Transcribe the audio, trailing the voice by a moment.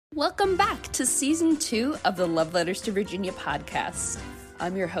Welcome back to Season 2 of the Love Letters to Virginia podcast.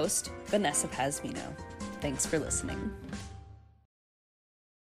 I'm your host, Vanessa Pasmino. Thanks for listening.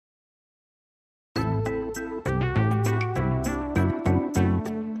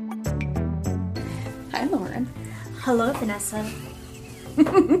 Hi, Lauren. Hello, Vanessa.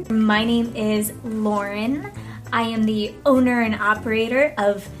 My name is Lauren. I am the owner and operator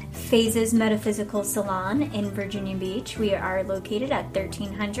of Phases Metaphysical Salon in Virginia Beach. We are located at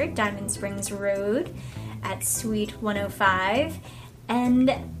 1300 Diamond Springs Road at Suite 105.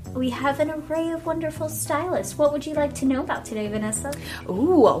 And we have an array of wonderful stylists. What would you like to know about today, Vanessa?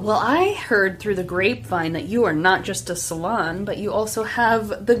 Ooh, well, I heard through the grapevine that you are not just a salon, but you also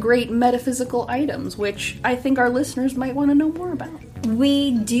have the great metaphysical items, which I think our listeners might want to know more about.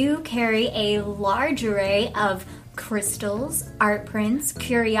 We do carry a large array of crystals, art prints,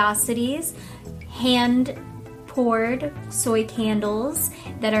 curiosities, hand-poured soy candles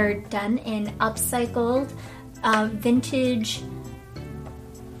that are done in upcycled vintage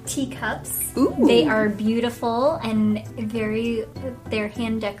teacups. Ooh. They are beautiful and they're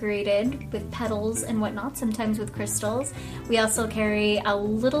hand decorated with petals and whatnot, sometimes with crystals. We also carry a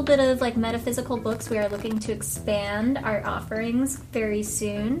little bit of metaphysical books. We are looking to expand our offerings very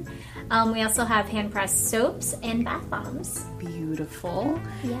soon. We also have hand pressed soaps and bath bombs. Beautiful.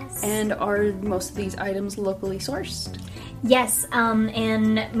 Yes. And are most of these items locally sourced? Yes,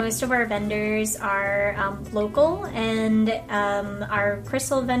 and most of our vendors are local, and our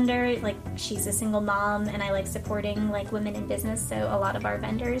crystal vendor, she's a single mom, and I like supporting women in business, so a lot of our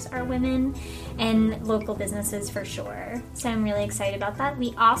vendors are women and local businesses for sure. So I'm really excited about that.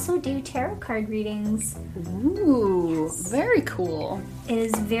 We also do tarot card readings. Ooh, yes. Very cool. It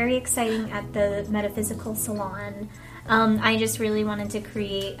is very exciting at the Metaphysical Salon. I just really wanted to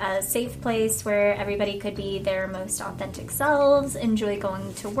create a safe place where everybody could be their most authentic selves, enjoy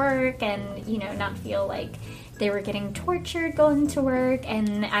going to work, and, not feel like they were getting tortured going to work.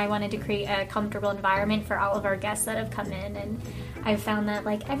 And I wanted to create a comfortable environment for all of our guests that have come in. And I've found that,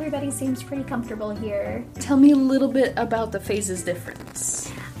 everybody seems pretty comfortable here. Tell me a little bit about the Phases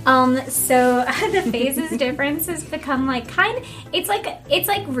difference. So the Phases difference has become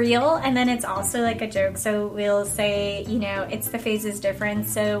it's real, and then it's also a joke. So we'll say, it's the Phases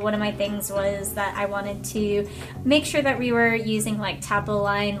difference. So one of my things was that I wanted to make sure that we were using top of the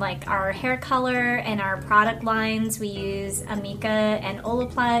line, our hair color and our product lines. We use Amika and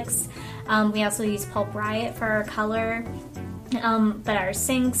Olaplex. We also use Pulp Riot for our color. But our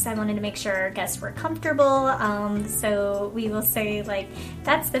sinks, I wanted to make sure our guests were comfortable. So we will say,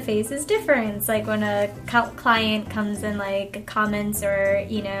 that's the Phases difference. When a client comes and, comments or,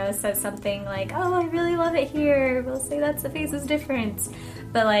 says something oh, I really love it here, we'll say that's the Phases difference.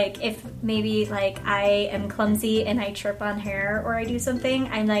 But, if maybe, I am clumsy and I trip on hair or I do something,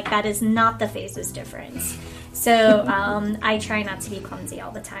 I'm that is not the Phases difference. So, I try not to be clumsy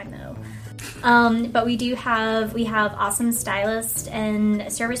all the time, though. But we have awesome stylists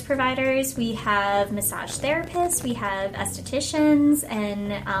and service providers. We have massage therapists, we have estheticians,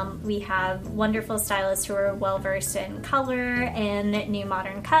 and we have wonderful stylists who are well-versed in color and new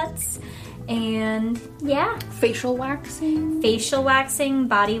modern cuts. And yeah. Facial waxing,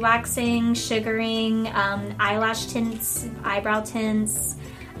 body waxing, sugaring, eyelash tints, eyebrow tints.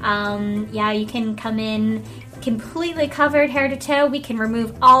 You can come in completely covered head to toe. We can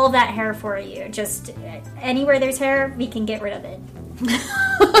remove all of that hair for you. Just anywhere there's hair, we can get rid of it.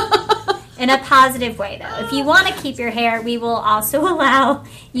 In a positive way, though. If you want to keep your hair, we will also allow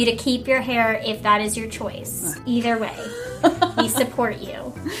you to keep your hair if that is your choice. Either way, we support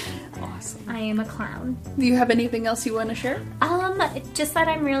you. Awesome. I am a clown. Do you have anything else you want to share? Just that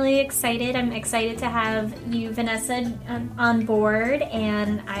I'm really excited. I'm excited to have you, Vanessa, on board,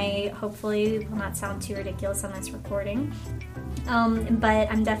 and I hopefully will not sound too ridiculous on this recording.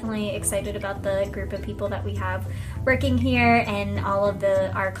 But I'm definitely excited about the group of people that we have working here, and all of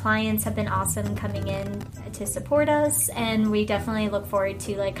our clients have been awesome coming in to support us, and we definitely look forward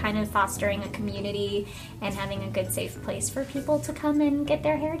to kind of fostering a community and having a good safe place for people to come and get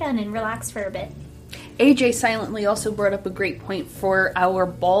their hair done and relax for a bit. AJ silently also brought up a great point for our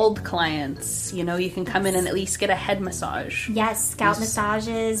bald clients. You can come in and at least get a head massage. Yes, scalp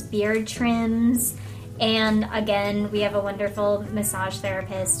massages, beard trims. And again, we have a wonderful massage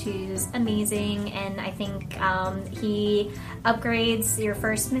therapist who's amazing, and I think he upgrades your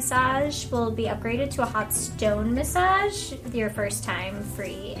first massage will be upgraded to a hot stone massage your first time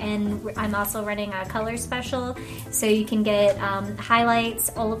free. And I'm also running a color special, so you can get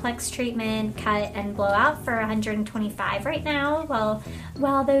highlights, Olaplex treatment, cut, and blowout for $125 right now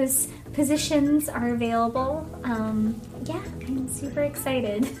while those positions are available. super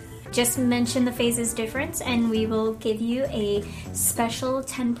excited. Just mention the phases difference and we will give you a special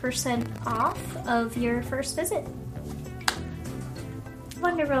 10% off of your first visit.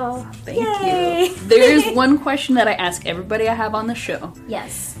 Wonderful. Thank Yay. you. There's one question that I ask everybody I have on the show.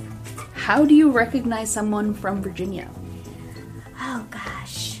 Yes. How do you recognize someone from Virginia? Oh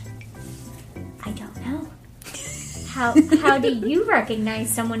gosh. I don't know. How do you recognize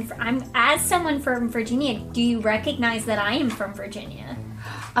someone as someone from Virginia, do you recognize that I am from Virginia?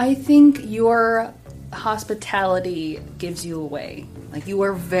 I think your hospitality gives you away. Like, you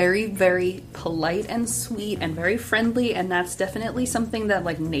are very, very polite and sweet and very friendly, and that's definitely something that,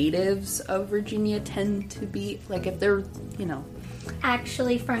 like, natives of Virginia tend to be, like, if they're, you know...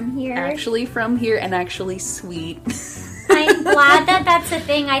 Actually from here. Actually from here and actually sweet. I'm glad that that's a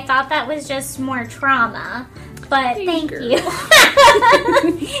thing. I thought that was just more trauma. But thank you.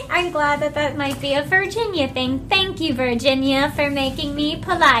 I'm glad that that might be a Virginia thing. Thank you, Virginia, for making me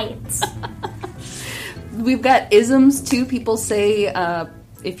polite. We've got isms, too. People say,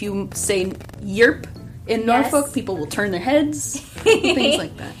 if you say yerp in Norfolk, people will turn their heads. Things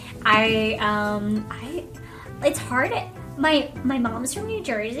like that. It's hard. My mom's from New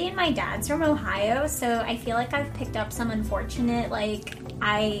Jersey and my dad's from Ohio, so I feel like I've picked up some unfortunate, like,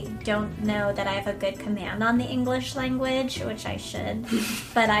 I don't know that I have a good command on the English language, which I should,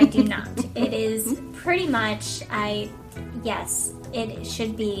 but I do not. It is pretty much, yes, it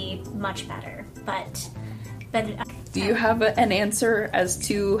should be much better, but do you have an answer as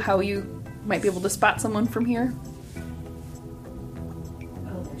to how you might be able to spot someone from here?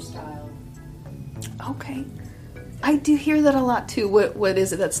 Oh, their style. Okay. I do hear that a lot, too. What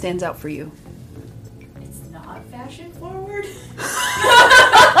is it that stands out for you? It's not fashion forward.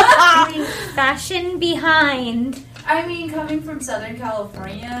 Fashion behind. I mean, coming from Southern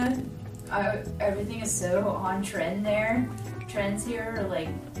California, everything is so on trend there. Trends here are like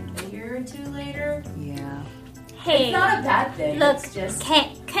a year or two later. Yeah. Hey, it's not a bad thing. Look, it's just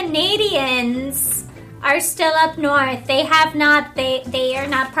Canadians are still up north. They have not. They are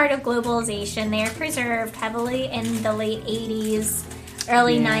not part of globalization. They are preserved heavily in the late 80s,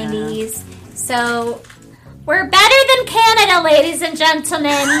 early 90s. So we're better than Canada, ladies and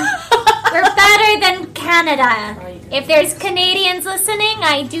gentlemen. We're better than Canada. If there's Canadians listening,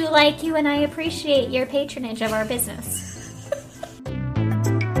 I do like you and I appreciate your patronage of our business.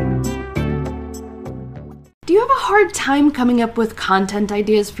 Do you have a hard time coming up with content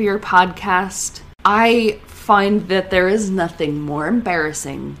ideas for your podcast? I find that there is nothing more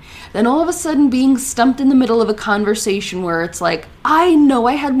embarrassing than all of a sudden being stumped in the middle of a conversation where it's like, I know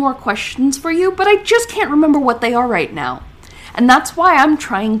I had more questions for you, but I just can't remember what they are right now. And that's why I'm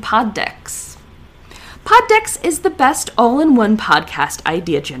trying Poddex. Poddex is the best all-in-one podcast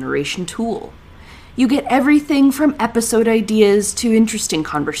idea generation tool. You get everything from episode ideas to interesting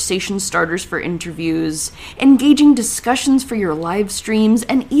conversation starters for interviews, engaging discussions for your live streams,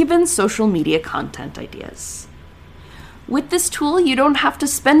 and even social media content ideas. With this tool, you don't have to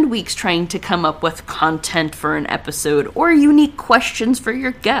spend weeks trying to come up with content for an episode or unique questions for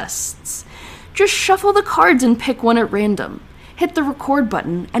your guests. Just shuffle the cards and pick one at random, hit the record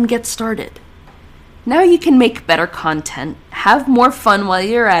button, and get started. Now you can make better content, have more fun while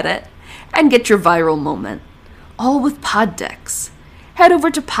you're at it, and get your viral moment, all with Poddex. Head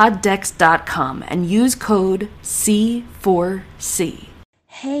over to poddex.com and use code C4C.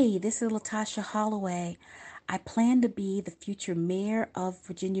 Hey, this is Latasha Holloway. I plan to be the future mayor of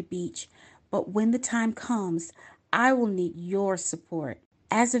Virginia Beach, but when the time comes, I will need your support.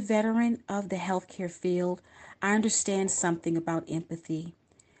 As a veteran of the healthcare field, I understand something about empathy.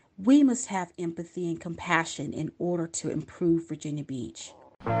 We must have empathy and compassion in order to improve Virginia Beach.